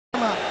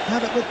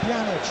have it with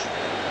Pjanic.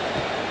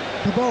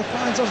 The ball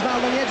finds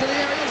Osvaldo on the edge of the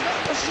area.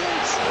 Osvaldo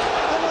shoots.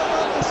 And a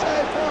lovely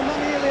save from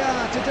Emilia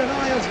to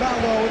deny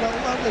Osvaldo with a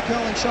lovely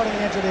curling shot on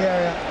the edge of the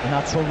area. And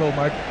that's where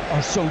Roma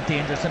are so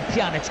dangerous. And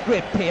Pjanic,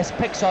 great pace,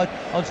 picks out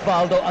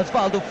Osvaldo.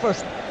 Osvaldo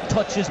first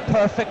touch is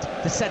perfect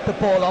to set the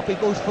ball up. He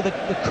goes for the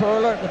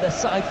curler with the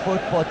side foot,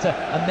 but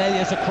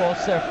Amelia's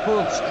across there,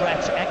 full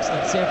stretch.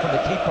 Excellent save from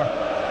the keeper.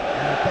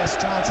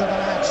 Best chance of the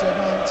match, they're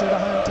going to the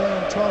home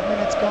team. 12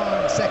 minutes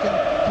gone, second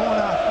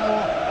corner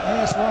for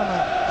AS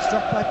Roma,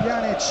 struck by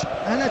Pjanic,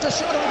 and it's a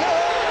shot on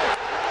goal!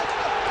 It's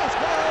the first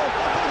goal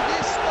for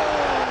Burdisso!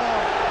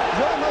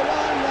 Roma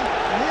 1,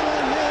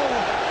 Milan 0,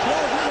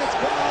 12 minutes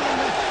gone,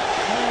 and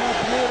a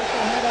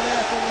beautiful header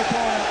there from the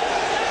corner.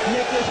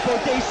 Nicholas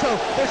Burdisso,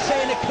 they're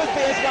saying it could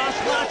be his last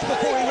match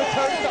before he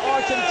returns to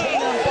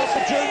Argentina and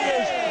Boca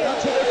Juniors.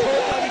 That's who they're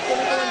talking about. He's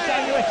going to go in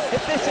January.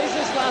 If this is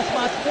his last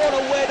match, what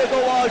a way to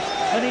go out.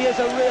 And he is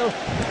a real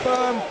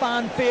firm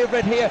fan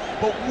favourite here.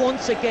 But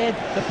once again,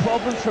 the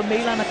problems for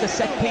Milan at the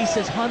set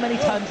pieces. How many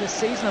times this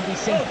season have we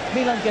seen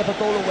Milan give a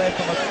goal away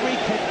from a free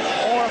kick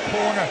or a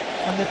corner?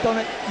 And they've done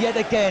it yet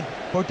again.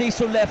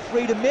 Burdisso left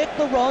free to make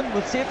the run.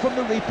 We'll see it from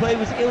the replay.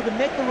 Was able to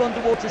make the run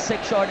towards the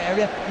 6-yard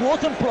area.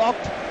 Wasn't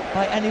blocked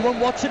by anyone.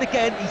 Watch it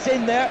again. He's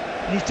in there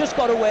and he's just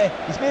got away.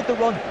 He's made the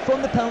run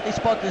from the penalty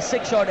spot to the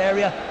 6-yard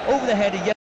area over the head of